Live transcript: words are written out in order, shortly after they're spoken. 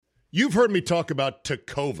You've heard me talk about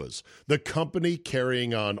Tecovas, the company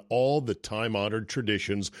carrying on all the time-honored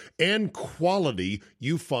traditions and quality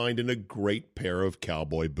you find in a great pair of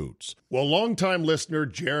cowboy boots. Well, longtime listener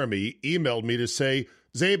Jeremy emailed me to say,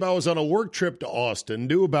 Zabe, I was on a work trip to Austin,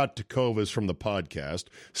 knew about Tecovas from the podcast,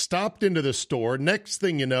 stopped into the store. Next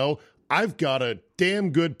thing you know, I've got a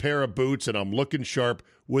damn good pair of boots and I'm looking sharp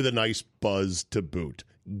with a nice buzz to boot.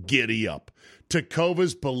 Giddy up.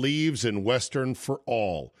 Tecovas believes in Western for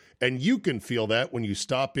all, and you can feel that when you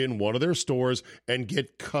stop in one of their stores and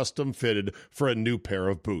get custom fitted for a new pair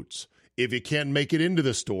of boots. If you can't make it into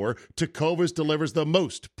the store, Tecovas delivers the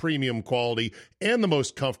most premium quality and the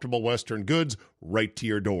most comfortable Western goods right to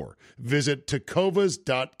your door. Visit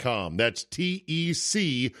tecovas.com. That's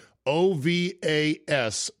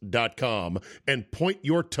TECOVAS.com and point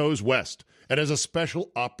your toes west. And as a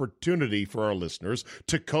special opportunity for our listeners,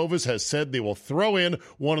 Tecovas has said they will throw in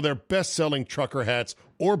one of their best-selling trucker hats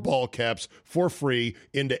or ball caps for free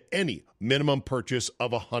into any minimum purchase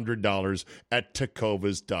of $100 at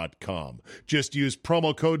tecovas.com. Just use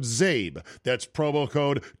promo code ZABE. That's promo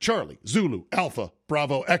code Charlie, Zulu, Alpha,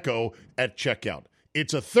 Bravo, Echo at checkout.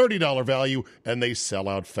 It's a $30 value, and they sell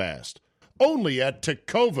out fast. Only at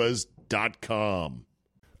tecovas.com.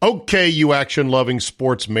 Okay, you action-loving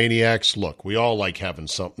sports maniacs, look, we all like having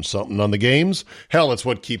something on the games. Hell, it's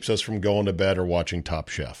what keeps us from going to bed or watching Top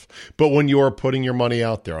Chef. But when you're putting your money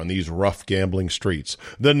out there on these rough gambling streets,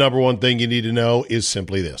 the number one thing you need to know is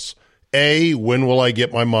simply this. A, when will I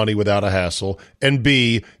get my money without a hassle? And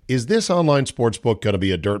B, is this online sportsbook going to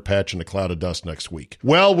be a dirt patch and a cloud of dust next week?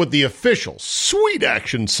 Well, with the official sweet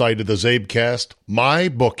action site of the Zabecast,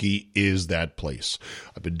 MyBookie is that place.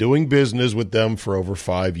 I've been doing business with them for over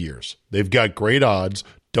 5 years. They've got great odds,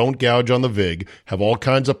 don't gouge on the VIG, have all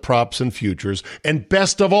kinds of props and futures, and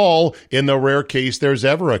best of all, in the rare case there's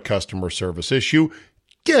ever a customer service issue,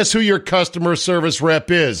 guess who your customer service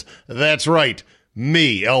rep is? That's right.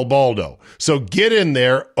 Me, El Baldo. So get in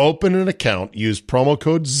there, open an account, use promo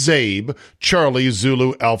code ZABE, Charlie,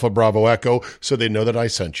 Zulu, Alpha, Bravo, Echo, so they know that I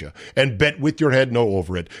sent you. And bet with your head no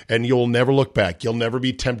over it, and you'll never look back. You'll never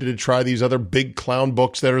be tempted to try these other big clown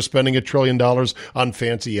books that are spending $1 trillion on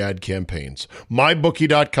fancy ad campaigns.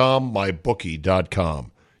 MyBookie.com,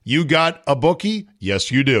 MyBookie.com. You got a bookie?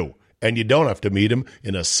 Yes, you do. And you don't have to meet him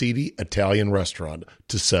in a seedy Italian restaurant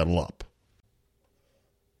to settle up.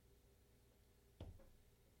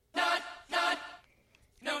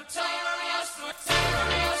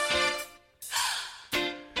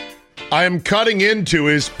 I am cutting into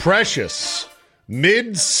his precious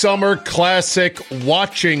midsummer classic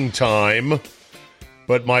watching time,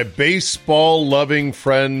 but my baseball-loving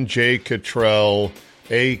friend Jay Cottrell,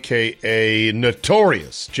 a.k.a.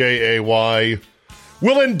 Notorious J-A-Y,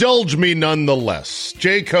 will indulge me nonetheless.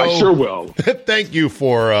 Jayco, I sure will. Thank you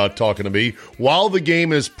for talking to me. While the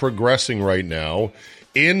game is progressing right now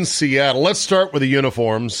in Seattle, let's start with the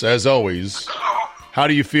uniforms, as always. How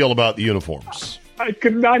do you feel about the uniforms? I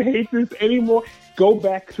could not hate this anymore. Go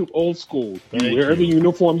back to old school. You wear the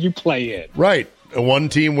uniform you play in. Right. One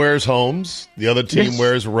team wears homes, the other team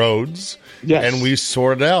wears roads, and we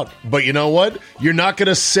sort it out. But you know what? You're not going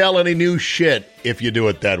to sell any new shit if you do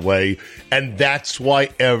it that way, and that's why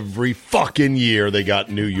every fucking year they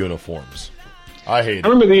got new uniforms. I hate it. I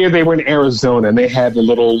remember the year they were in Arizona, and they had the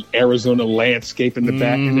little Arizona landscape in the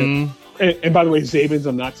back. And by the way, Zabins,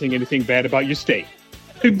 I'm not saying anything bad about your state.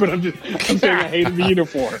 But I'm saying I hated the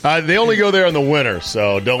uniform. They only go there in the winter,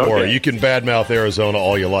 so don't worry. You can badmouth Arizona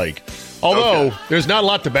all you like. Although there's not a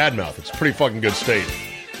lot to badmouth. It's a pretty fucking good state.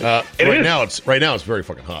 Right now it's very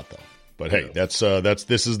fucking hot though. But hey,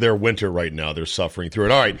 this is their winter right now. They're suffering through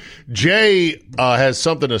it. All right, Jay has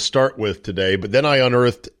something to start with today, but then I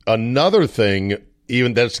unearthed another thing,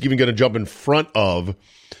 even going to jump in front of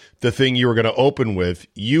the thing you were going to open with.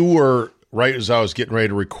 You were right as I was getting ready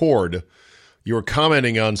to record. You were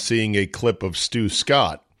commenting on seeing a clip of Stu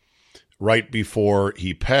Scott right before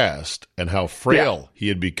he passed and how frail he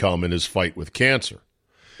had become in his fight with cancer.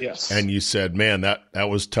 Yes. And you said, man, that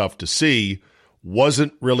was tough to see.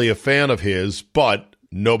 Wasn't really a fan of his, but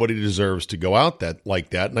nobody deserves to go out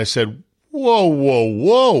like that. And I said,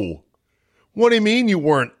 whoa. What do you mean you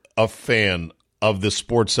weren't a fan of the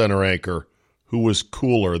SportsCenter anchor who was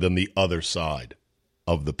cooler than the other side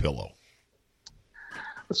of the pillow?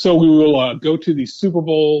 So we will go to the Super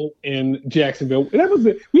Bowl in Jacksonville.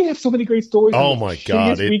 We have so many great stories. Oh my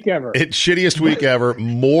God! Shittiest week ever. Shittiest week ever.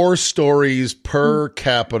 More stories per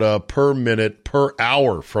capita, per minute, per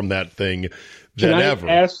hour from that thing than ever. Can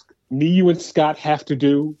I ask me, you, and Scott have to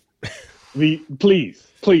do please?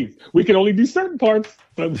 Please, we can only do certain parts,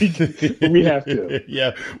 but we have to.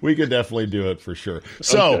 Yeah, we could definitely do it for sure.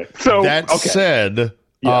 So, said,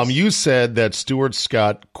 yes. You said that Stuart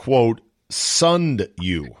Scott, quote, sunned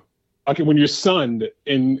you. Okay, when you're sunned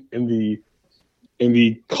in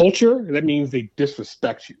the culture, that means they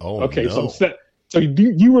disrespect you. Oh, okay, no. So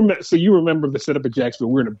you remember? So you remember the setup at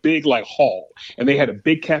Jacksonville? We're in a big hall, and they had a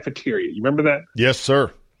big cafeteria. You remember that? Yes,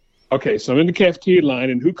 sir. Okay, so I'm in the cafeteria line,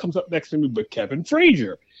 and who comes up next to me but Kevin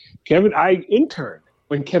Frazier? I interned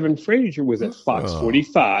when Kevin Frazier was at Fox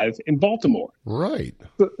 45 in Baltimore. Right.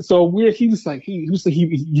 So he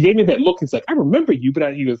gave me that look. He's like, I remember you, but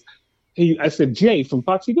I said, Jay from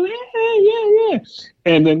Fox. He goes, yeah.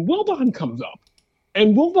 And then Wilbon comes up.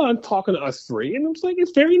 And Wilbon talking to us three, and it's like,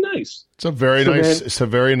 it's very nice. It's a very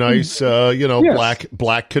nice, yes.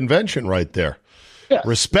 black convention right there. Yeah.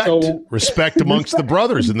 Respect amongst the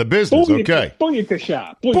brothers in the business. Okay.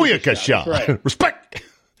 Booyakasha. Right. Respect.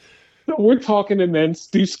 So we're talking, and then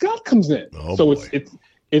Stu Scott comes in. Oh, so boy.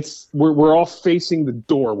 we're all facing the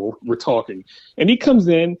door. We're talking, and he comes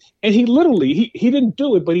in, and he literally he didn't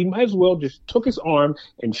do it, but he might as well just took his arm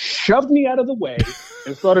and shoved me out of the way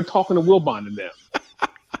and started talking to Wilbon and them.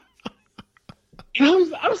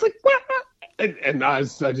 And I was like, what? And I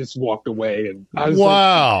just walked away. And I was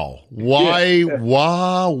wow. Like,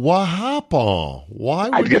 What happened? Why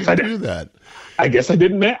would you do that? I guess I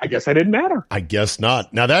didn't matter. I guess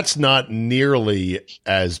not. Now, that's not nearly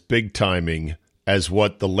as big timing as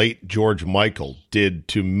what the late George Michael did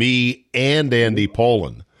to me and Andy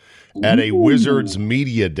Pollin at a Wizards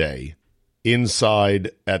Media Day inside,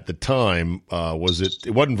 at the time, it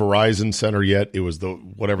wasn't Verizon Center yet. It was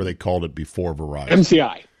whatever they called it before Verizon.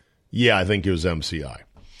 MCI. Yeah, I think it was MCI.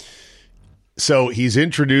 So he's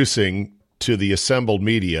introducing to the assembled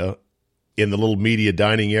media in the little media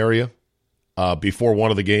dining area before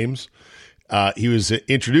one of the games. He was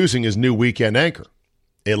introducing his new weekend anchor,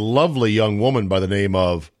 a lovely young woman by the name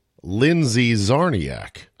of Lindsay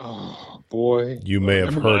Zarniak. Oh, boy. You may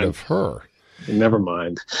have heard of her. Never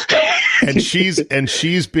mind. and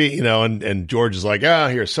she's being, and George is like,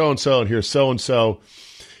 here's so-and-so and here's so-and-so.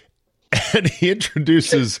 And he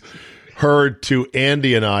introduces her to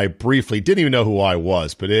Andy and I briefly. Didn't even know who I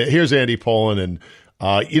was, but here's Andy Pollin.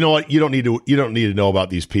 And you know what? You don't need to know about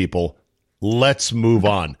these people. Let's move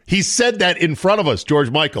on. He said that in front of us,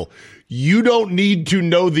 George Michael. You don't need to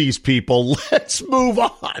know these people. Let's move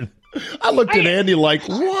on. I looked at Andy like,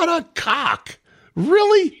 what a cock.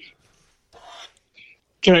 Really?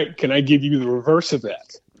 Can I give you the reverse of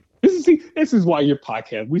that? This is why your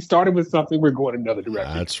podcast. We started with something. We're going another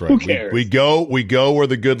direction. That's right. Who cares? We go where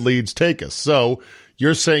the good leads take us. So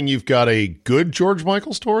you're saying you've got a good George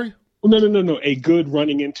Michael story? No. A good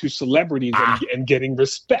running into celebrities and getting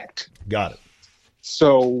respect. Got it.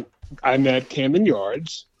 So I'm at Camden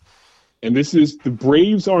Yards, and the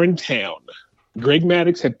Braves are in town. Greg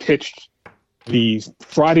Maddux had pitched the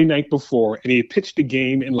Friday night before, and he had pitched the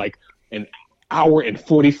game in like an hour and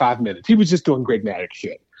 45 minutes. He was just doing Greg Maddux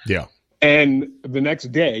shit. Yeah. And the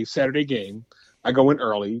next day, Saturday game, I go in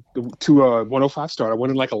early to a 105 start. I went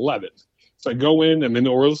in like 11th. So I go in, I'm in the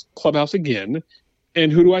Orioles clubhouse again,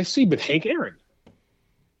 and who do I see but Hank Aaron?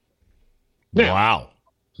 Now, wow.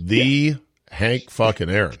 Hank fucking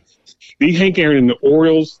Aaron. The Hank Aaron in the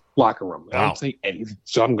Orioles locker room. Wow. I don't say anything.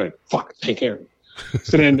 So I'm going, fuck, Hank Aaron.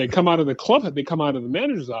 So then they come out of the club, they come out of the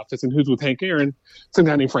manager's office, and who's with Hank Aaron? Some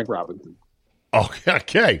guy named Frank Robinson.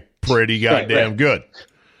 Okay. Pretty goddamn good.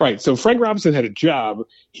 Right. So Frank Robinson had a job.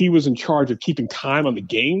 He was in charge of keeping time on the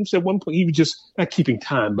games at one point. He was just not keeping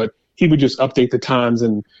time, but he would just update the times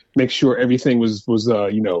and make sure everything was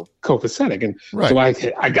copacetic. And so I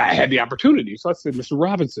had the opportunity. So I said, Mr.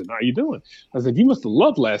 Robinson, how are you doing? I said, you must have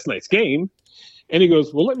loved last night's game. And he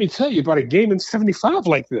goes, well, let me tell you about a game in 75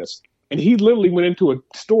 like this. And he literally went into a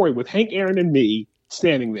story with Hank Aaron and me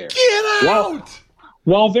standing there. Get out!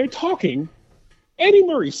 While they're talking, Eddie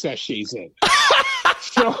Murray sachets in.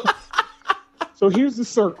 So here's the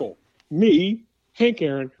circle. Me, Hank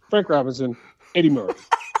Aaron, Frank Robinson, Eddie Murray.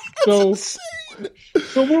 So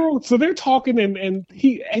they're talking and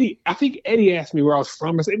Eddie, I think Eddie asked me where I was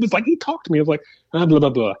from. It was like he talked to me. I was like, blah, blah,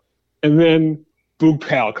 blah. And then Boog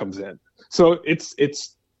Powell comes in. So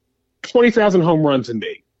it's 20,000 home runs in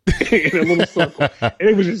me in a little circle. And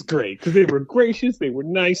it was just great because they were gracious. They were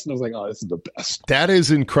nice. And I was like, oh, this is the best. That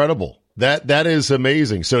is incredible. That is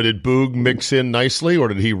amazing. So did Boog mix in nicely, or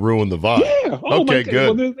did he ruin the vibe? Yeah. Oh, okay,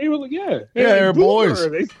 good. Well, they were like, they're like, boys.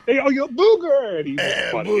 They yo, Booger. And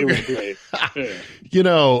he's funny. It was great. Yeah. You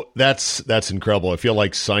know, that's incredible. I feel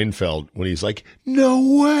like Seinfeld when he's like,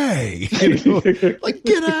 no way. Like,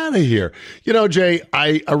 get out of here. You know, Jay,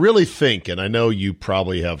 I really think, and I know you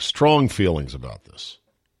probably have strong feelings about this,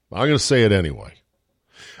 but I'm going to say it anyway.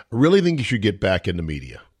 I really think you should get back into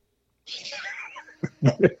media.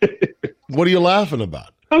 What are you laughing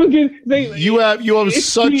about? You have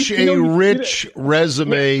such a rich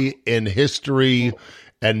resume and history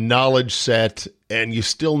and knowledge set, and you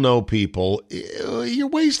still know people. You're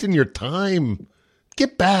wasting your time.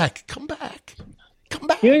 Get back. Come back.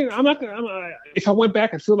 Yeah, I'm not gonna. If I went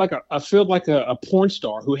back, I feel like a porn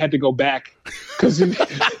star who had to go back because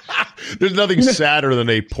there's nothing sadder than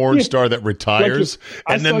a porn star that retires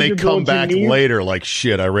and then they come back later like,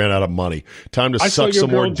 shit, I ran out of money. Time to suck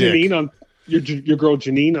some more dick. Your girl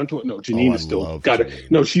Janine Janine is still got it.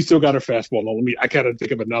 No, she still got her fastball. No, I gotta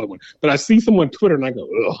think of another one. But I see someone on Twitter and I go,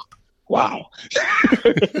 ugh. Wow.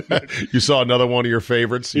 You saw another one of your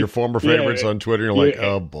favorites, your former favorites on Twitter. You're like,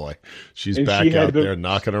 oh boy, she's back out there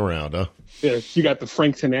knocking around, huh? Yeah, she got the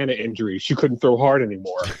Frank Tanana injury. She couldn't throw hard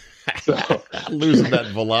anymore. So. Losing that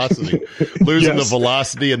velocity, the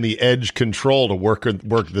velocity and the edge control to work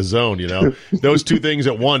the zone. You know, those two things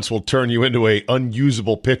at once will turn you into a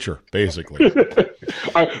unusable pitcher, basically.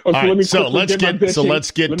 All right, so let's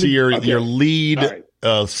get to your lead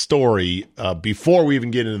story before we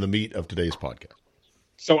even get into the meat of today's podcast.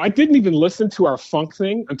 So I didn't even listen to our funk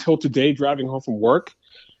thing until today, driving home from work,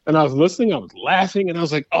 and I was listening. I was laughing, and I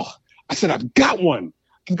was like, "Oh!" I said, "I've got one.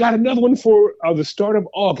 I've got another one for the start of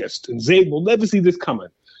August, and Zayd will never see this coming."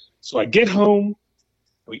 So I get home,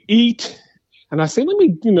 we eat, and I say, "Let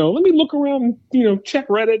me look around, check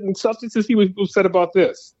Reddit and stuff just to see what was said about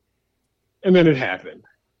this." And then it happened.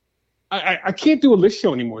 I can't do a list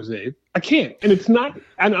show anymore, Zayd. I can't, and it's not.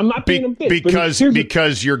 And I'm not being a bitch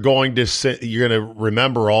because you're going to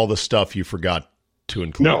remember all the stuff you forgot to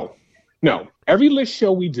include. No. Every list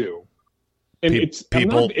show we do, and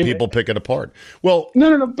people pick it apart. Well,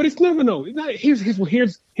 no. But it's never no. Here's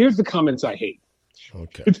the comments I hate.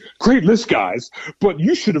 Okay, it's great list, guys, but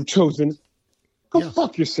you should have chosen. Go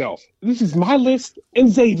fuck yourself. This is my list and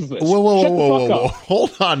Zayd's list. Whoa.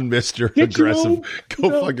 Hold on, Mr. Aggressive. Go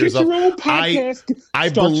fuck yourself. Get your own podcast. I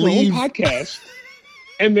believe your own podcast,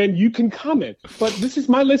 and then you can comment. But this is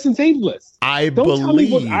my list and Zayd's list. Don't tell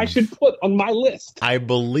me what I should put on my list. I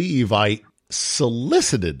believe I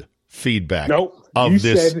solicited feedback of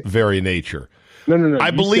this very nature. No. I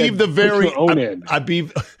believe the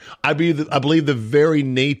very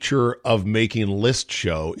nature of making list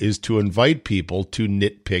show is to invite people to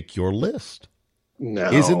nitpick your list.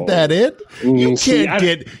 No, isn't that it?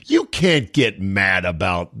 You can't get mad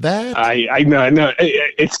about that. I know.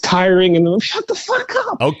 It's tiring, and shut the fuck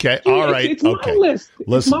up. Okay, all right. It's my list.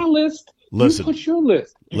 It's my list. Listen. You put your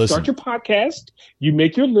list. You start your podcast. You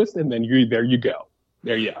make your list, and then there you go.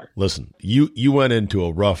 There you are. Listen, you went into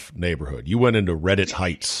a rough neighborhood. You went into Reddit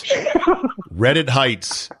Heights. Reddit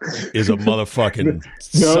Heights is a motherfucking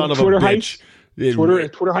son of Twitter a bitch.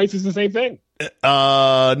 Twitter Heights is the same thing.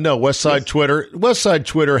 No, West Side Twitter. West Side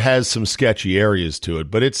Twitter has some sketchy areas to it,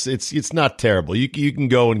 but it's not terrible. You can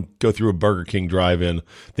go through a Burger King drive-in.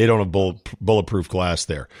 They don't have bulletproof glass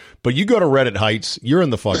there. But you go to Reddit Heights, you're in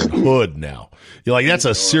the fucking hood now. You're like, that's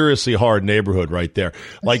a seriously hard neighborhood right there.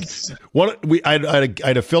 Like I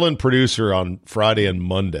had a fill-in producer on Friday and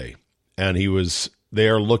Monday, and he was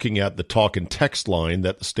there looking at the talk and text line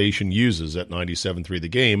that the station uses at 97.3 The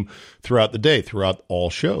Game throughout the day, throughout all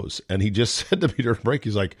shows. And he just said to me during break,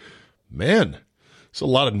 he's like, man, there's a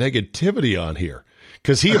lot of negativity on here.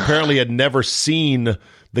 Because he apparently had never seen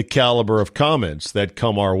the caliber of comments that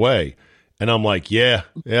come our way. And I'm like, yeah,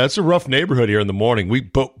 it's a rough neighborhood here in the morning.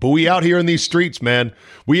 But we out here in these streets, man.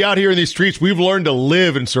 We out here in these streets. We've learned to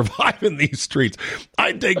live and survive in these streets.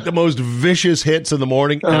 I take the most vicious hits in the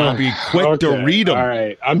morning, and I'll be quick to read them. All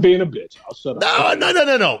right, I'm being a bitch. I'll shut up.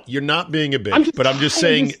 No. You're not being a bitch. I'm just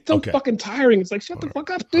saying. It's so fucking tiring. It's like, shut the fuck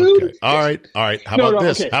up, dude. Okay. All right. How about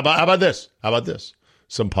this? Okay. How about this?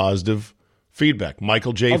 Some positive feedback.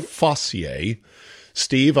 Michael J. Fossier.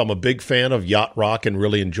 Steve, I'm a big fan of Yacht Rock and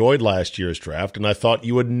really enjoyed last year's draft, and I thought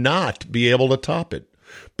you would not be able to top it.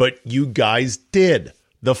 But you guys did.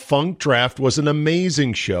 The Funk Draft was an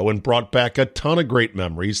amazing show and brought back a ton of great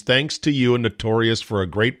memories. Thanks to you and Notorious for a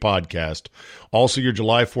great podcast. Also, your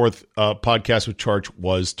July 4th podcast with Charch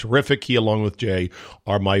was terrific. He, along with Jay,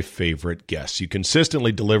 are my favorite guests. You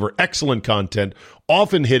consistently deliver excellent content,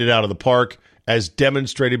 often hit it out of the park, as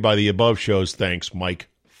demonstrated by the above shows. Thanks, Mike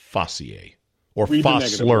Fossier. Or Read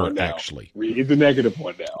Fossler, actually. Read the negative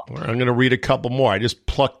one now. I'm going to read a couple more. I just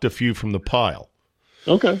plucked a few from the pile.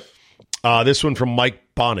 Okay. This one from Mike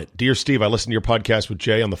Bonnet. Dear Steve, I listened to your podcast with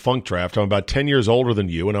Jay on the Funk Draft. I'm about 10 years older than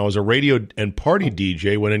you, and I was a radio and party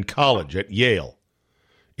DJ when in college at Yale.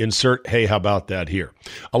 Insert, hey, how about that here?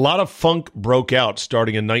 A lot of funk broke out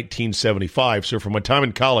starting in 1975, so from my time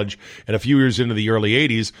in college and a few years into the early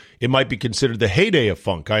 80s, it might be considered the heyday of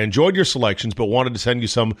funk. I enjoyed your selections, but wanted to send you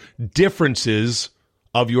some differences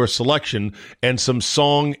of your selection and some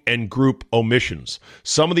song and group omissions.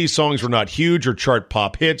 Some of these songs were not huge or chart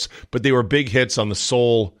pop hits, but they were big hits on the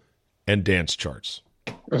soul and dance charts.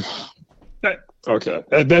 Okay,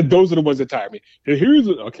 those are the ones that tire me.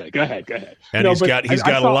 Okay. Go ahead. And he's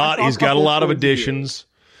got a lot of additions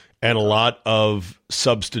and a lot of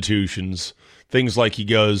substitutions. Things like he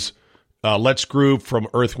goes, "Let's Groove" from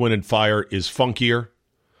Earth, Wind and Fire is funkier.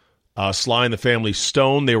 Sly and the Family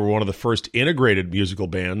Stone, they were one of the first integrated musical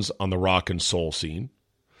bands on the rock and soul scene.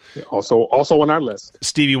 Also on our list.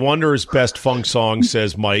 Stevie Wonder's best funk song,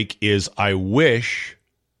 says Mike, is "I Wish."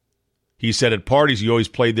 He said at parties he always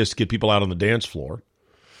played this to get people out on the dance floor.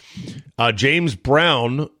 James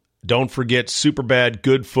Brown, don't forget Superbad,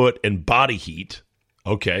 Good Foot, and Body Heat.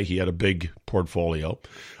 Okay, he had a big portfolio.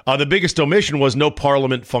 The biggest omission was No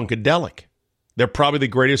Parliament Funkadelic. They're probably the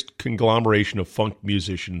greatest conglomeration of funk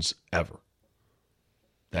musicians ever.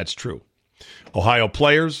 That's true. Ohio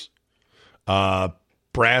Players,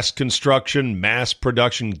 Brass Construction, Mass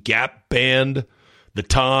Production, Gap Band, The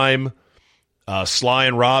Time, Sly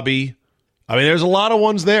and Robbie. I mean, there's a lot of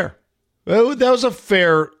ones there. That was a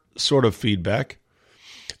fair sort of feedback.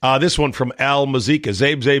 This one from Al Mazika.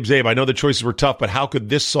 Zabe. I know the choices were tough, but how could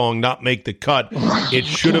this song not make the cut? It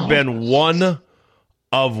should have been one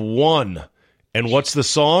of one. And what's the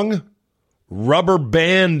song? Rubber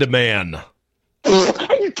Band Man.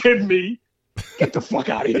 Are you kidding me? Get the fuck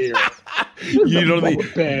out of here. You don't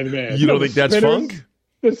think that's funk?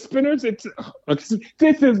 The Spinners, this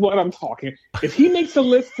is what I'm talking. If he makes a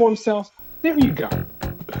list for himself, there you go.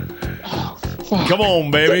 Oh, fuck. Come on,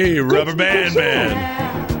 baby. Rubber Band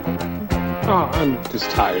Man. Oh, I'm just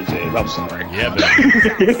tired, Dave. I'm sorry. Yeah,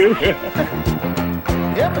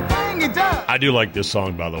 Everything he does. I do like this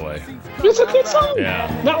song, by the way. It's a good song. Yeah.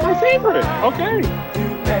 Not my favorite. Okay. You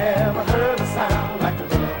never heard a sound like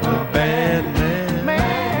the Rubber Band Man.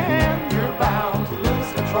 Man, you're bound to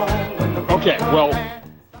lose control when the Okay, well,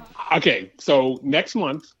 okay, so next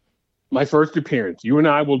month, my first appearance, you and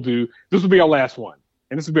I will do, this will be our last one,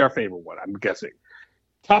 and this will be our favorite one, I'm guessing.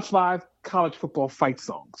 Top 5 college football fight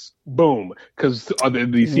songs. Boom. Because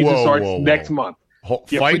the season starts next month.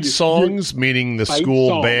 Fight songs, meaning the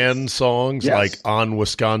school band songs, yes. like On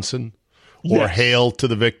Wisconsin or Hail to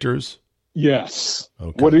the Victors? Yes.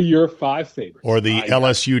 Okay. What are your 5 favorites? Or the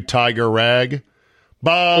LSU Tiger Rag?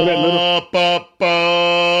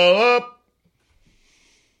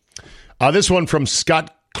 This one from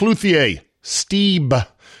Scott Clouthier. Steve.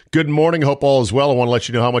 Good morning. Hope all is well. I want to let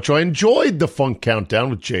you know how much I enjoyed the Funk Countdown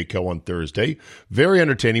with Jayco on Thursday. Very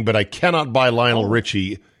entertaining, but I cannot buy Lionel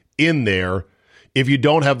Richie in there if you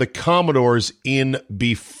don't have the Commodores in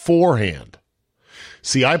beforehand.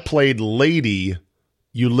 See, I played Lady,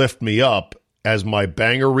 You Lift Me Up as my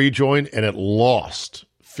banger rejoin, and it lost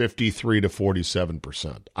 53 to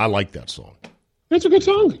 47%. I like that song. It's a good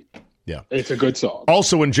song. Yeah. It's a good song.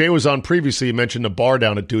 Also, when Jay was on previously, he mentioned a bar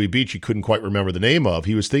down at Dewey Beach he couldn't quite remember the name of.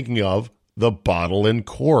 He was thinking of the Bottle and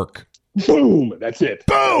Cork. Boom! That's it.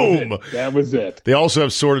 Boom! That was it. They also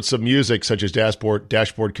have sorted some music, such as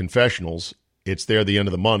Dashboard Confessionals. It's there at the end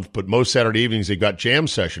of the month, but most Saturday evenings they've got Jam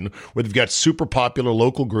Session, where they've got super popular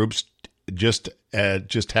local groups just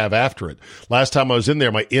have after it. Last time I was in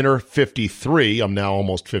there, my inner 53, I'm now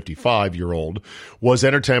almost 55-year-old, was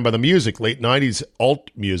entertained by the music, late 90s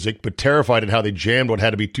alt music, but terrified at how they jammed what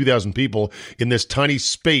had to be 2,000 people in this tiny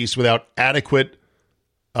space without adequate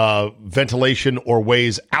ventilation or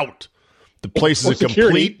ways out. The place is a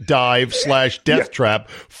complete dive/death trap.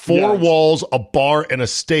 4 walls, a bar, and a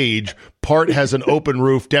stage. Part has an open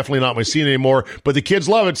roof. Definitely not my scene anymore, but the kids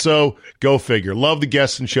love it, so go figure. Love the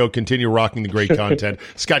guests and show. Continue rocking the great content.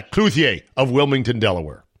 Scott Clouthier of Wilmington,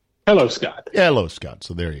 Delaware. Hello, Scott. Hello, Scott.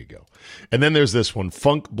 So there you go. And then there's this one,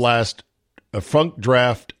 Funk Draft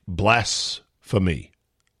Blasphemy.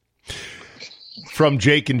 From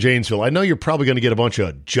Jake in Janesville. I know you're probably going to get a bunch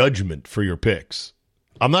of judgment for your picks.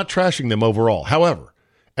 I'm not trashing them overall. However,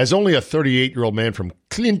 as only a 38-year-old man from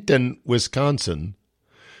Clinton, Wisconsin,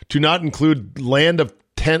 to not include Land of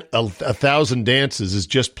 1,000 Dances is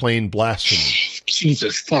just plain blasphemy.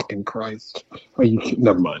 Jesus fucking Christ.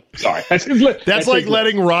 Never mind. Sorry. That's like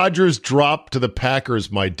letting Rodgers drop to the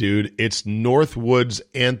Packers, my dude. It's Northwood's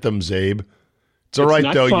anthem, Zabe. It's all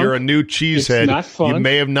right, though. Fun. You're a new cheesehead. It's not fun. You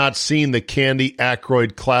may have not seen the Candy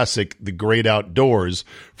Aykroyd classic, The Great Outdoors,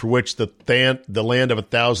 for which the Land of a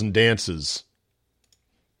Thousand Dances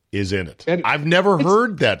is in it. I've never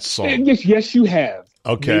heard that song. Yes, you have.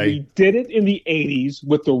 Okay. They did it in the 80s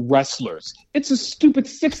with the Wrestlers. It's a stupid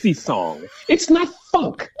 60s song. It's not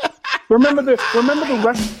funk. Remember the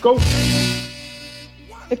rest go.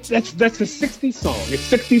 That's a 60s song.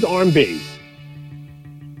 It's 60s R&B.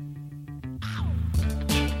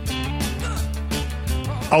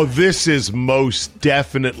 Oh, this is most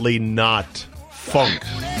definitely not funk.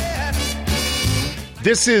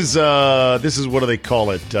 This is what do they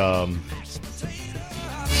call it?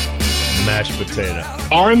 Mashed potato.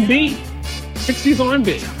 R&B. 60s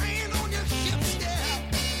R&B.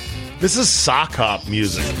 This is sock hop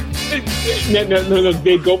music. No.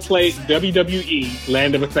 They go play WWE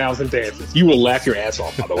Land of a Thousand Dances. You will laugh your ass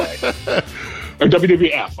off, by the way. Or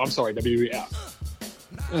WWF. I'm sorry, WWF.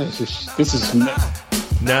 This is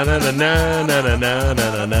na na na na na na na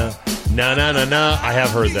na na na na. I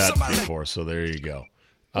have heard that before, so there you go.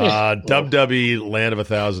 WWE Land of a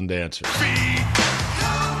Thousand Dancers.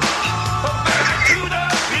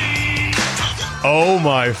 Oh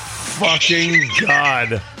my fucking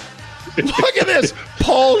God. Look at this.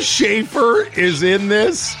 Paul Schaefer is in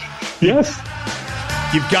this. Yes.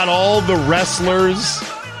 You've got all the wrestlers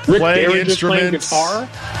playing instruments. Playing guitar.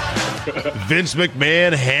 Vince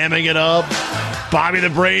McMahon hamming it up. Bobby the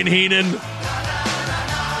Brain Heenan.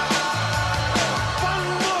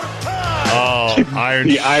 Oh,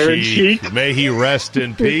 Iron Sheik. May he rest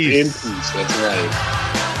in peace. In peace, that's right.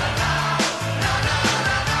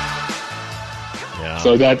 Yeah.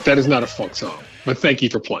 So that is not a funk song, but thank you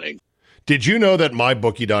for playing. Did you know that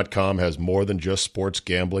MyBookie.com has more than just sports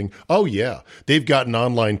gambling? Oh, yeah. They've got an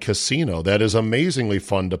online casino that is amazingly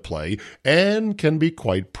fun to play and can be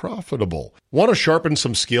quite profitable. Want to sharpen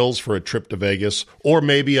some skills for a trip to Vegas or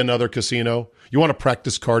maybe another casino? You want to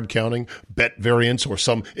practice card counting, bet variance, or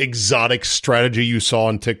some exotic strategy you saw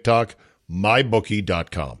on TikTok?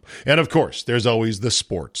 MyBookie.com. And of course, there's always the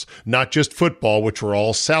sports. Not just football, which we're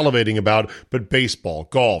all salivating about, but baseball,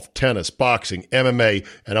 golf, tennis, boxing, MMA,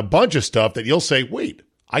 and a bunch of stuff that you'll say, wait,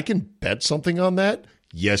 I can bet something on that?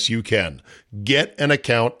 Yes, you can. Get an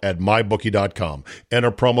account at MyBookie.com.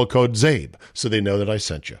 Enter promo code ZABE so they know that I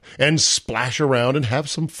sent you. And splash around and have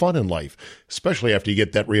some fun in life, especially after you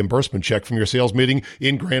get that reimbursement check from your sales meeting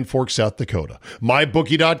in Grand Forks, South Dakota.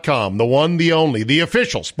 MyBookie.com, the one, the only, the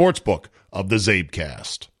official sportsbook of the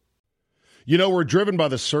Zabecast. You know, we're driven by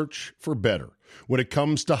the search for better. When it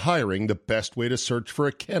comes to hiring, the best way to search for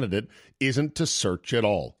a candidate isn't to search at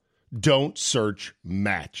all. Don't search,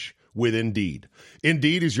 match with Indeed.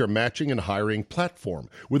 Indeed is your matching and hiring platform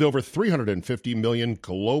with over 350 million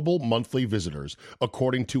global monthly visitors,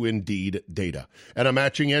 according to Indeed data, and a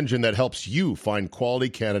matching engine that helps you find quality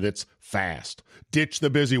candidates fast. Ditch the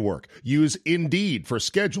busy work. Use Indeed for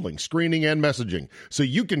scheduling, screening, and messaging so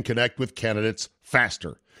you can connect with candidates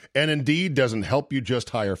faster. And Indeed doesn't help you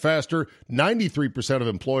just hire faster. 93% of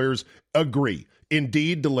employers agree.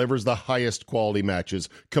 Indeed delivers the highest quality matches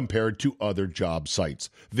compared to other job sites.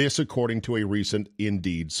 This according to a recent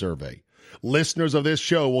Indeed survey. Listeners of this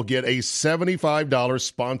show will get a $75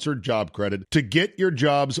 sponsored job credit to get your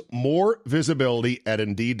jobs more visibility at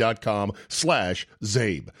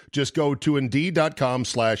Indeed.com/Zabe. Just go to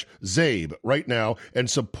Indeed.com/Zabe right now and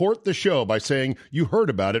support the show by saying you heard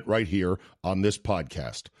about it right here on this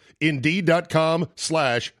podcast.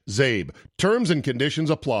 Indeed.com/Zabe. Terms and conditions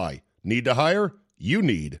apply. Need to hire? You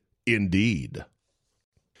need Indeed.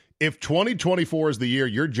 If 2024 is the year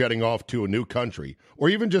you're jetting off to a new country, or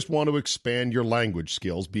even just want to expand your language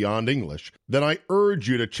skills beyond English, then I urge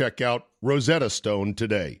you to check out Rosetta Stone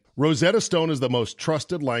today. Rosetta Stone is the most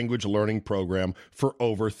trusted language learning program for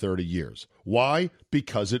over 30 years. Why?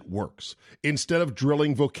 Because it works. Instead of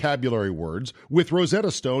drilling vocabulary words, with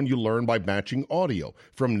Rosetta Stone you learn by matching audio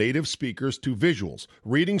from native speakers to visuals,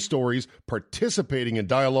 reading stories, participating in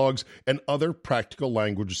dialogues, and other practical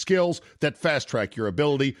language skills that fast-track your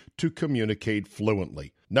ability to communicate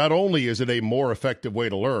fluently. Not only is it a more effective way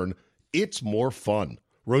to learn, it's more fun.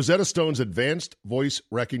 Rosetta Stone's advanced voice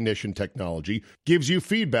recognition technology gives you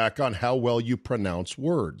feedback on how well you pronounce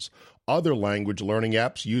words. Other language learning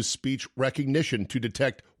apps use speech recognition to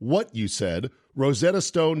detect what you said. Rosetta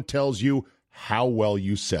Stone tells you how well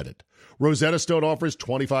you said it. Rosetta Stone offers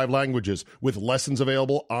 25 languages with lessons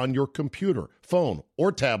available on your computer, phone,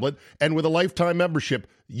 or tablet. And with a lifetime membership,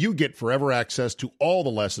 you get forever access to all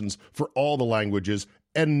the lessons for all the languages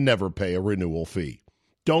and never pay a renewal fee.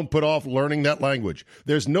 Don't put off learning that language.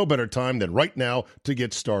 There's no better time than right now to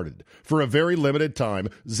get started. For a very limited time,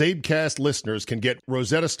 Zabecast listeners can get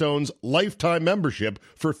Rosetta Stone's lifetime membership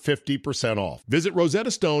for 50% off. Visit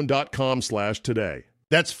rosettastone.com/today.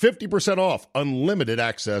 That's 50% off unlimited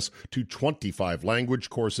access to 25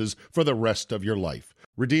 language courses for the rest of your life.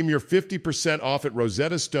 Redeem your 50% off at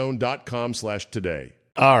rosettastone.com/today.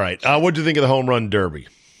 All right. What do you think of the Home Run Derby?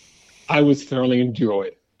 I was thoroughly enjoying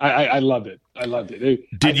it. I loved it. I loved it.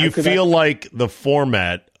 Did you feel like the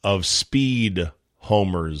format of speed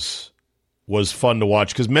homers was fun to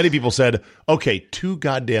watch? Because many people said, okay, too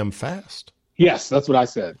goddamn fast. Yes, that's what I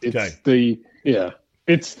said.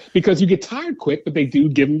 It's because you get tired quick, but they do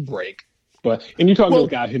give them a break. And you're talking about a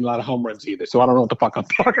guy hitting a lot of home runs either, so I don't know what the fuck I'm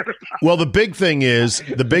talking about. Well, the big thing is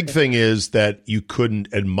that you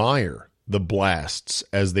couldn't admire the blasts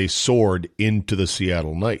as they soared into the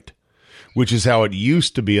Seattle night, which is how it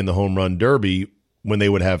used to be in the Home Run Derby when they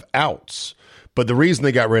would have outs. But the reason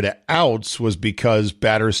they got rid of outs was because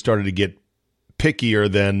batters started to get pickier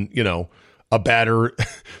than, a batter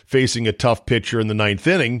facing a tough pitcher in the ninth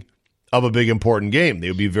inning of a big important game. They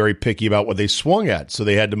would be very picky about what they swung at, so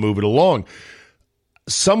they had to move it along.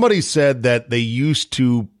 Somebody said that they used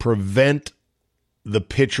to prevent the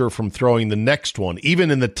pitcher from throwing the next one,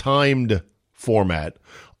 even in the timed format,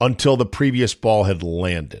 until the previous ball had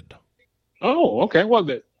landed. Oh, okay. Well,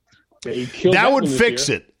 that would fix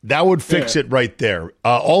it. That would fix it right there.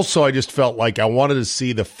 Also, I just felt like I wanted to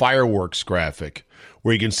see the fireworks graphic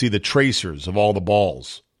where you can see the tracers of all the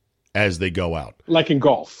balls as they go out. Like in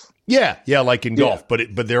golf. Yeah, like in golf.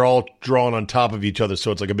 But they're all drawn on top of each other,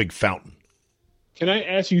 so it's like a big fountain. Can I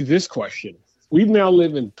ask you this question? We now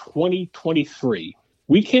live in 2023.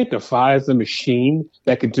 We can't devise a machine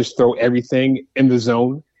that could just throw everything in the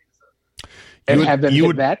zone and have them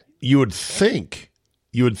hit that? You would think,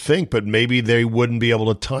 but maybe they wouldn't be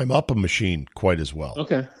able to time up a machine quite as well.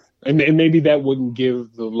 Okay. And maybe that wouldn't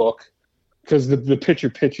give the look because the pitcher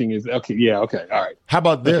pitching is okay. Yeah. Okay. All right. How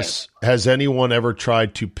about this? Okay. Has anyone ever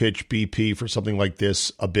tried to pitch BP for something like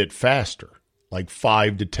this a bit faster, like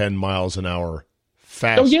 5 to 10 miles an hour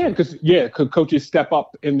faster? Oh, yeah. Because coaches step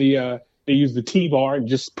up in they use the T-bar and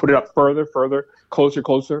just put it up further,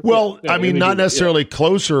 closer. Well, I mean, not necessarily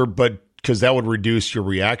closer, but because that would reduce your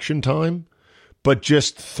reaction time, but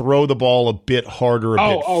just throw the ball a bit harder,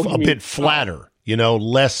 a bit flatter,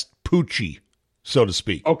 less poochy, so to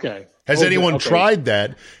speak. Okay. Has anyone tried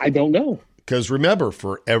that? I don't know. Because remember,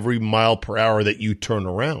 for every mile per hour that you turn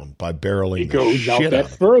around by barreling it goes out that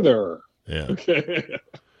further. Yeah. Okay.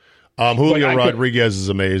 Julio Rodriguez is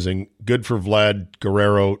amazing. Good for Vlad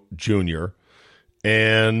Guerrero Jr.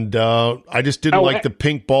 And I just didn't like the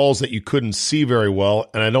pink balls that you couldn't see very well.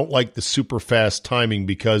 And I don't like the super fast timing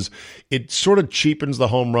because it sort of cheapens the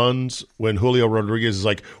home runs when Julio Rodriguez is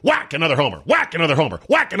like, whack, another homer, whack, another homer,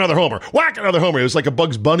 whack, another homer, whack, another homer. It was like a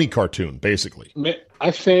Bugs Bunny cartoon, basically. Man, I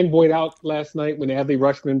fanboyed out last night when Adley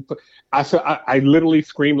Rutschman I literally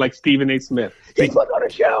screamed like Stephen A. Smith. He's put on a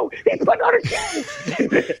show. He's put on a show.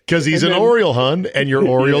 Because he's an Oriole, hun, and your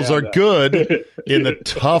Orioles are good in the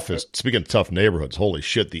toughest. Speaking of tough neighborhoods, holy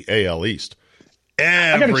shit, the AL East.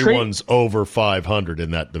 Everyone's over 500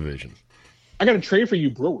 in that division. I got a trade for you,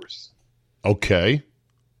 Brewers. Okay.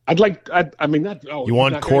 You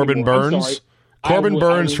want Corbin Burns? Corbin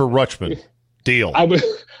Burns for Rutschman. Deal.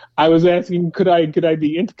 I was asking, could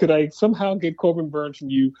I somehow get Corbin Burns from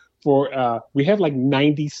you for? We have like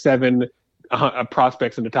 97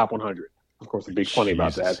 prospects in the top 100. Of course, a big funny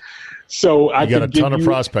about that. So I got a ton of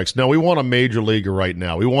prospects. No, we want a major leaguer right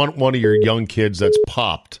now. We want one of your young kids that's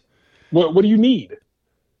popped. What do you need?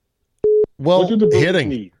 Well,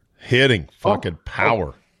 hitting, fucking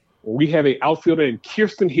power. We have an outfielder in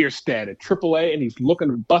Kirsten Hierstad at AAA, and he's looking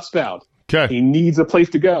to bust out. Okay. He needs a place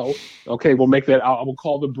to go. Okay, we'll make that. I will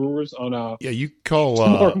call the Brewers on. You call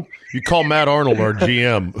Matt Arnold, our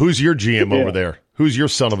GM. Who's your GM over there? Who's your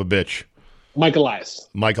son of a bitch? Mike Elias.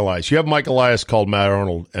 You have Mike Elias call Matt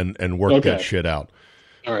Arnold and work that shit out.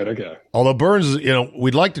 All right, okay. Although Burns,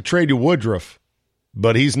 we'd like to trade you Woodruff,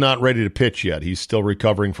 but he's not ready to pitch yet. He's still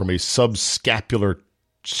recovering from a subscapular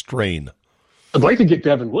strain. I'd like to get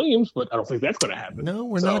Devin Williams, but I don't think that's going to happen. No,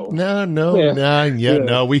 we're not.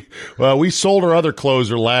 No. We sold our other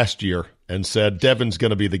closer last year and said Devin's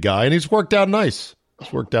going to be the guy, and he's worked out nice.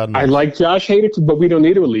 I like Josh Hader, but we don't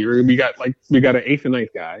need a reliever. We got an eighth and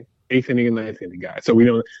ninth guy, eighth inning and ninth inning guy. So we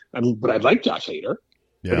don't. But I like Josh Hader.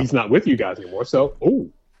 Yeah. but he's not with you guys anymore. So,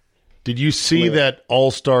 Did you see that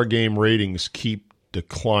All-Star game ratings keep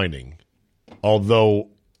declining? Although,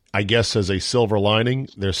 I guess as a silver lining,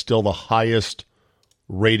 they're still the highest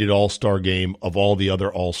rated All-Star game of all the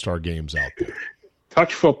other All-Star games out there.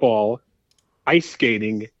 touch football, ice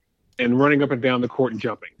skating, and running up and down the court and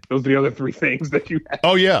jumping. Those are the other three things that you have.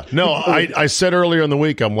 Oh, yeah. No, I said earlier in the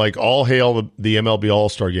week, I'm like, all hail the MLB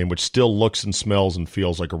All-Star game, which still looks and smells and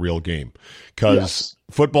feels like a real game. Because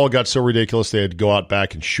football got so ridiculous they had to go out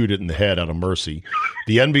back and shoot it in the head out of mercy.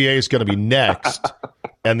 The NBA is going to be next,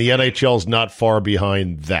 and the NHL is not far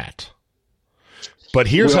behind that. But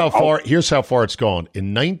here's how far it's gone.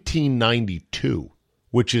 In 1992,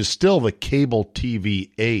 which is still the cable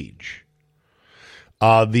TV age,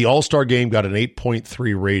 the All-Star game got an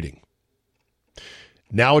 8.3 rating.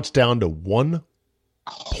 Now it's down to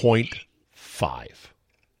 1.5.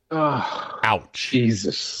 Ouch.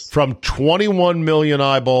 Jesus. From 21 million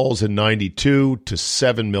eyeballs in 92 to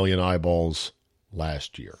 7 million eyeballs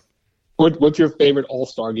last year. What's your favorite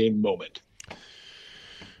All-Star game moment?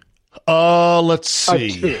 Let's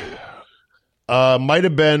see. Might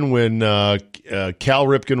have been when Cal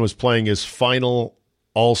Ripken was playing his final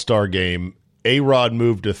All-Star game. A-Rod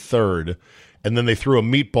moved to third, and then they threw a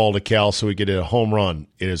meatball to Cal so he could hit a home run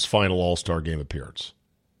in his final All-Star game appearance.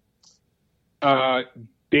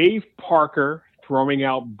 Dave Parker throwing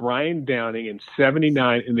out Brian Downing in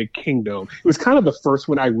 '79 in the Kingdom. It was kind of the first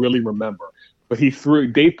one I really remember. But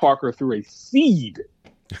Dave Parker threw a seed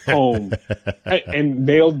home and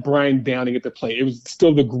nailed Brian Downing at the plate. It was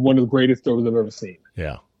still one of the greatest throws I've ever seen.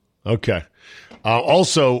 Yeah. Okay.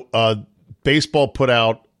 Also, baseball put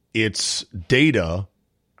out its data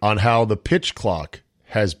on how the pitch clock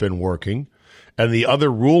has been working and the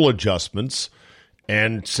other rule adjustments,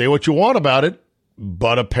 and say what you want about it,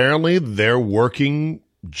 but apparently they're working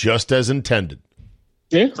just as intended.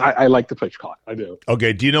 Yeah, I like the pitch clock. I do.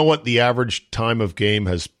 Okay, do you know what the average time of game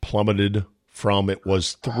has plummeted from? It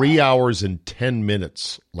was 3 hours and 10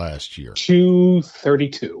 minutes last year.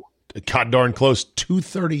 2:32. God darn close,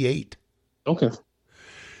 2:38. Okay.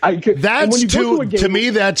 That's to me,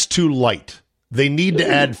 that's too light. They need to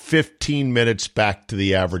add 15 minutes back to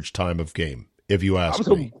the average time of game, if you ask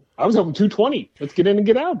me. I was hoping 2:20. Let's get in and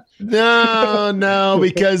get out. No,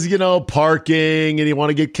 because, parking and you want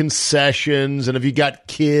to get concessions. And if you got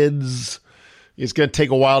kids, it's going to take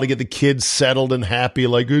a while to get the kids settled and happy.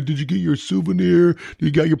 Like, oh, did you get your souvenir? You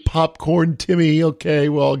got your popcorn, Timmy? Okay,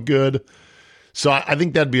 well, good. So I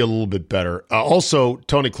think that'd be a little bit better. Also,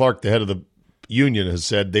 Tony Clark, the head of the union, has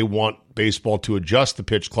said they want baseball to adjust the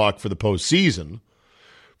pitch clock for the postseason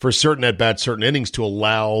for certain at-bats, certain innings, to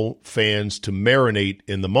allow fans to marinate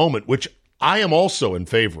in the moment, which I am also in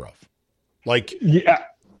favor of. Like,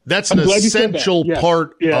 that's an essential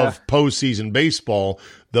part of postseason baseball,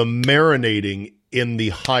 the marinating in the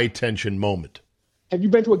high-tension moment. Have you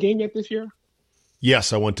been to a game yet this year?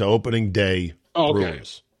 Yes, I went to opening day. Oh, okay.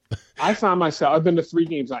 Brewers. I've been to 3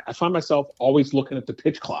 games. I find myself always looking at the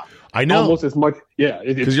pitch clock. I know. Almost as much. Yeah.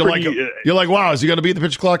 Because you're like, wow, is he going to beat the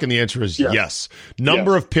pitch clock? And the answer is yes.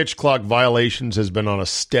 Number of pitch clock violations has been on a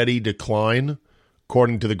steady decline,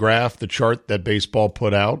 according to the graph, the chart that baseball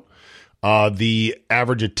put out. The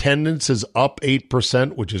average attendance is up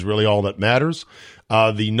 8%, which is really all that matters.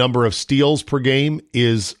 The number of steals per game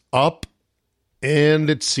is up, and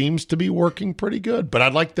it seems to be working pretty good. But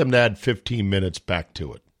I'd like them to add 15 minutes back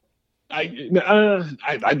to it.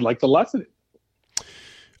 I'd like to lessen it.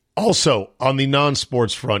 Also, on the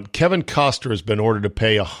non-sports front, Kevin Costner has been ordered to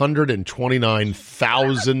pay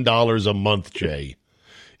 $129,000 a month, Jay,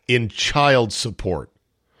 in child support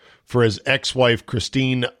for his ex-wife,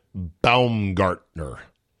 Christine Baumgartner.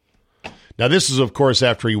 Now, this is, of course,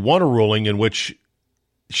 after he won a ruling in which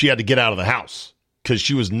she had to get out of the house because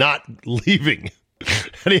she was not leaving.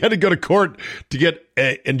 And he had to go to court to get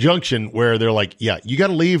an injunction where they're like, yeah, you got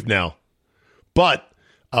to leave now. But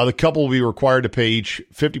the couple will be required to pay each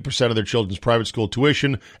 50% of their children's private school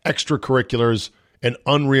tuition, extracurriculars, and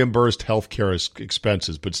unreimbursed health care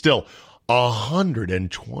expenses. But still,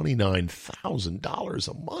 $129,000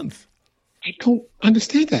 a month. I don't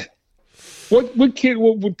understand that. What kid?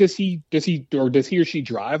 Does he or she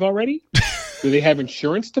drive already? Do they have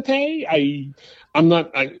insurance to pay? I'm not.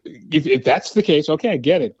 If that's the case, okay, I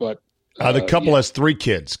get it. But the couple has 3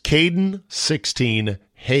 kids: Caden, 16,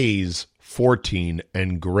 Hayes, 14,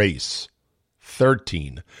 and Grace,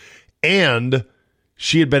 13. And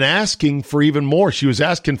she had been asking for even more. She was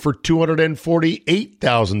asking for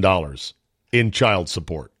 $248,000 in child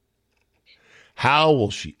support. How will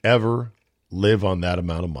she ever live on that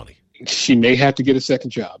amount of money? She may have to get a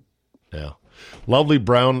second job. Yeah. Lovely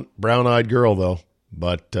brown-eyed girl, though.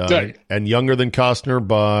 But and younger than Costner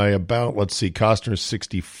by about, let's see, Costner's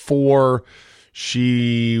 64.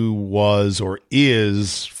 She was or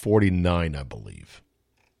is 49, I believe.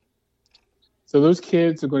 So those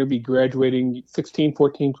kids are going to be graduating 16,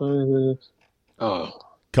 14, 20. Couple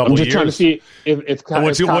I'm just years. trying to see if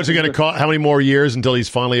What's it going to cost? How many more years until he's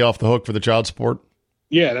finally off the hook for the child support?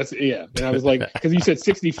 Yeah, And I was like, because you said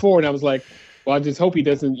 64, and I was like, well, I just hope he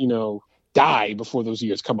doesn't, die before those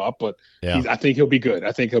years come up. But I think he'll be good.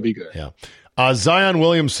 Yeah. Zion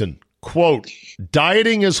Williamson, quote,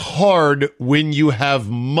 dieting is hard when you have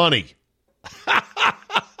money.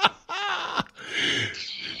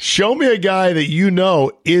 Show me a guy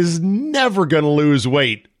that is never going to lose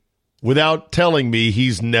weight without telling me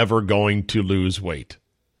he's never going to lose weight.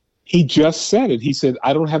 He just said it. He said,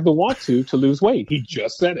 I don't have the want to lose weight. He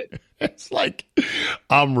just said it. It's like,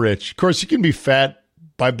 I'm rich. Of course, you can be fat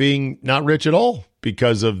by being not rich at all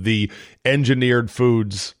because of the engineered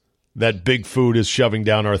foods that big food is shoving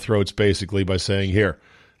down our throats, basically, by saying, here,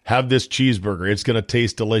 have this cheeseburger. It's going to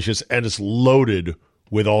taste delicious, and it's loaded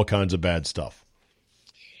with all kinds of bad stuff.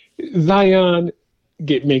 Zion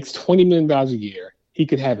makes $20 million a year. He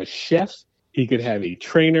could have a chef. He could have a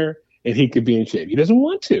trainer. And he could be in shape. He doesn't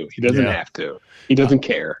want to. He doesn't have to. He doesn't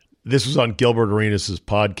care. This was on Gilbert Arenas'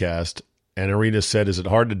 podcast, and Arenas said, is it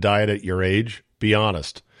hard to diet at your age? Be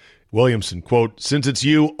honest. Williamson, quote, since it's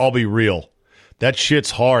you, I'll be real. That shit's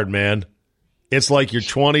hard, man. It's like you're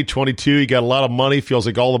 20, 22, you got a lot of money, feels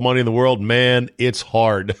like all the money in the world. Man, it's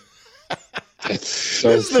hard. This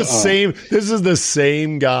is the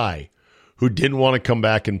same guy who didn't want to come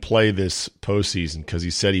back and play this postseason because he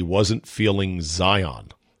said he wasn't feeling Zion.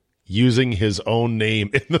 Using his own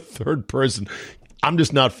name in the third person. I'm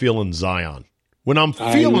just not feeling Zion. When I'm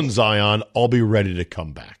feeling Zion, I'll be ready to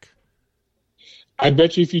come back. I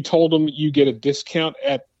bet you if you told him you get a discount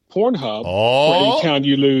at Pornhub for any pound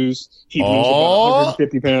you lose, he'd lose about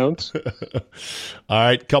 150 pounds. All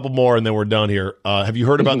right, couple more and then we're done here. Have you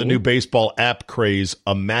heard about the new baseball app craze,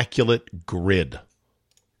 Immaculate Grid?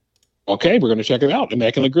 Okay, we're going to check it out.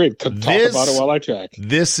 Immaculate Grid. Talk about it while I check.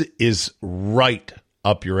 This is right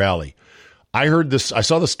up your alley. I heard this. I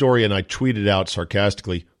saw the story and I tweeted out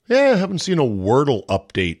sarcastically, I haven't seen a Wordle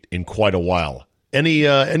update in quite a while.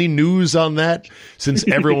 Any news on that since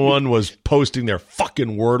everyone was posting their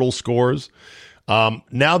fucking Wordle scores?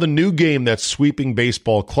 Now the new game that's sweeping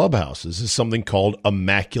baseball clubhouses is something called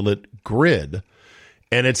Immaculate Grid.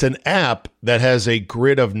 And it's an app that has a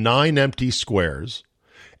grid of 9 empty squares.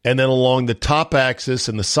 And then along the top axis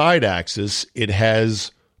and the side axis, it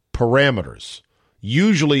has parameters.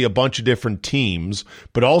 Usually a bunch of different teams,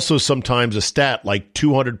 but also sometimes a stat like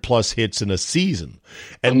 200 plus hits in a season.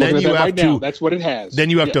 And then you have to, that's what it has.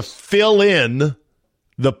 Then you have to fill in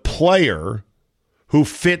the player who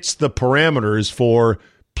fits the parameters for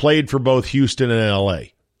played for both Houston and LA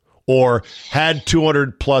or had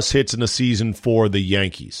 200 plus hits in a season for the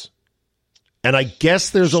Yankees. And I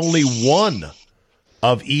guess there's only one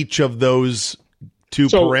of each of those two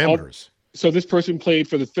parameters. So this person played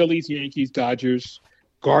for the Phillies, Yankees, Dodgers,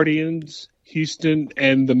 Guardians, Houston,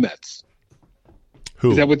 and the Mets.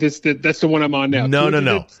 Who? Is that what that's the one I'm on now?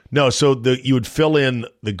 No. So you would fill in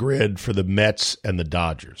the grid for the Mets and the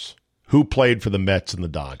Dodgers. Who played for the Mets and the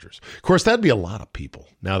Dodgers? Of course, that'd be a lot of people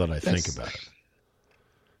now that I think about it.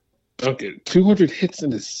 Okay, 200 hits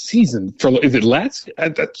in a season. Is it last?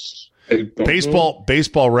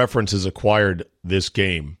 Baseball Reference has acquired this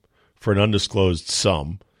game for an undisclosed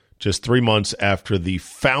sum. Just 3 months after the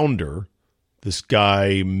founder, this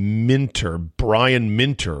guy Brian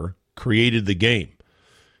Minter, created the game.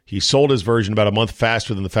 He sold his version about a month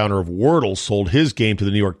faster than the founder of Wordle sold his game to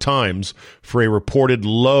the New York Times for a reported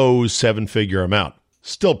low 7-figure amount.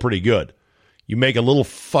 Still pretty good. You make a little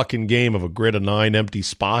fucking game of a grid of 9 empty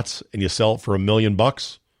spots and you sell it for $1 million.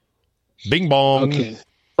 Bing bong. Okay.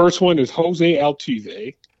 First one is Jose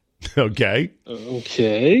Altuve. Okay.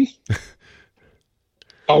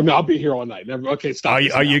 Oh no, I'll be here all night. Okay, stop.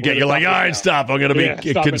 You're like, all right, stop. I'm going to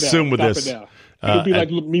be consumed with this. It'll be like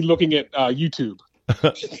me looking at YouTube.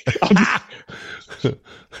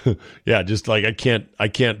 Yeah, just like I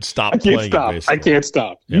can't stop playing it. I can't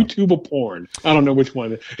stop. Yeah. YouTube or porn. I don't know which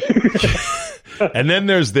one. And then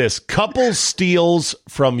there's this: couple steals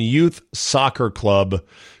from youth soccer club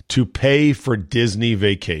to pay for Disney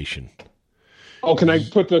vacation. Oh, can I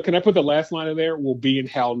put the last line in there? We'll be in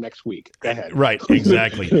hell next week. Go ahead. Right,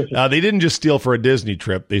 exactly. They didn't just steal for a Disney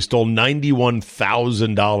trip. They stole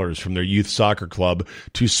 $91,000 from their youth soccer club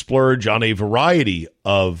to splurge on a variety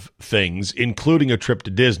of things, including a trip to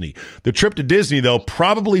Disney. The trip to Disney, though,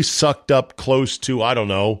 probably sucked up close to, I don't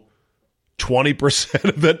know, 20%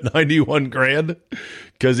 of that 91 grand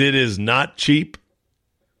because it is not cheap.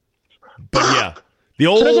 But yeah, the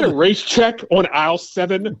old. Can I get a race check on aisle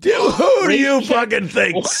 7? Dude, who do you Race check. fucking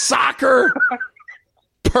think? Soccer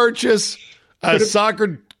purchase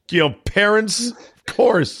soccer, parents, of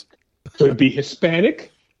course. Could it be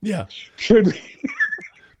Hispanic? Yeah. Should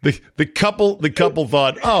be. The couple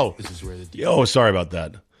thought, sorry about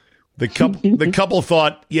that. The couple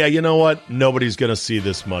thought, yeah, you know what? Nobody's going to see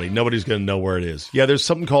this money. Nobody's going to know where it is. Yeah, there's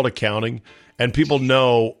something called accounting, and people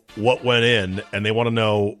know what went in, and they want to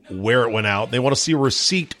know where it went out. They want to see a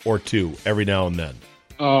receipt or two every now and then.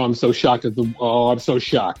 Oh, I'm so shocked I'm so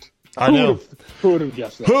shocked. I know. Who would have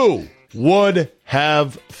guessed that? Who would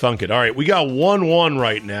have thunk it? All right, we got 1-1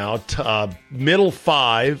 right now. Middle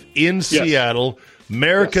 5 in Seattle.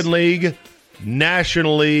 American League,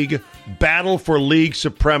 National League, battle for league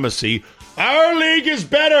supremacy. Our league is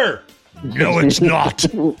better. No, it's not.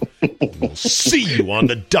 We'll see you on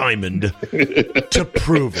the diamond to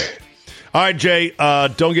prove it. All right, Jay,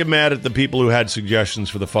 don't get mad at the people who had suggestions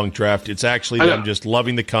for the Funk Draft. It's actually them just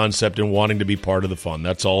loving the concept and wanting to be part of the fun.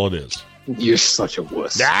 That's all it is. You're such a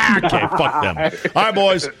wuss. Okay, fuck them. All right,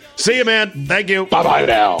 boys. See you, man. Thank you. Bye-bye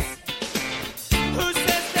now. Who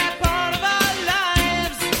says that part of our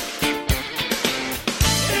lives?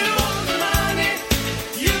 You own the money,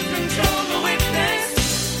 you control the witness.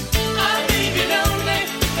 I leave you lonely,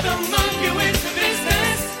 don't monkey with the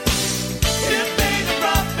business. You pay the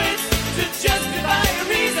profits to justify your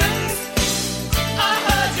reasons. I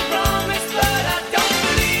heard you promise, but I don't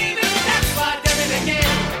believe it. That's why I did it again.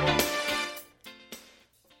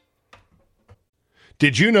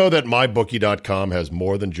 Did you know that MyBookie.com has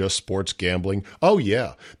more than just sports gambling? Oh,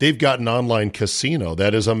 yeah. They've got an online casino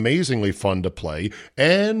that is amazingly fun to play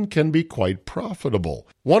and can be quite profitable.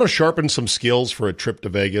 Want to sharpen some skills for a trip to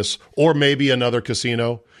Vegas or maybe another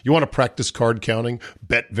casino? You want to practice card counting,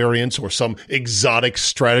 bet variance, or some exotic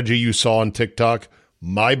strategy you saw on TikTok?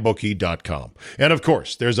 MyBookie.com. And of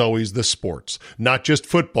course, there's always the sports. Not just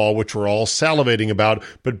football, which we're all salivating about,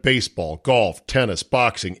 but baseball, golf, tennis,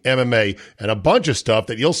 boxing, MMA, and a bunch of stuff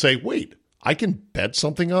that you'll say, wait, I can bet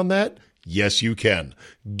something on that? Yes, you can.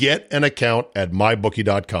 Get an account at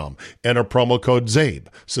MyBookie.com. Enter promo code ZABE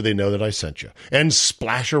so they know that I sent you. And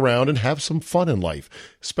splash around and have some fun in life,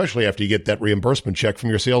 especially after you get that reimbursement check from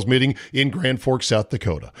your sales meeting in Grand Forks, South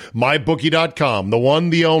Dakota. MyBookie.com, the one,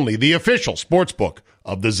 the only, the official sportsbook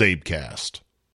of the ZabeCast.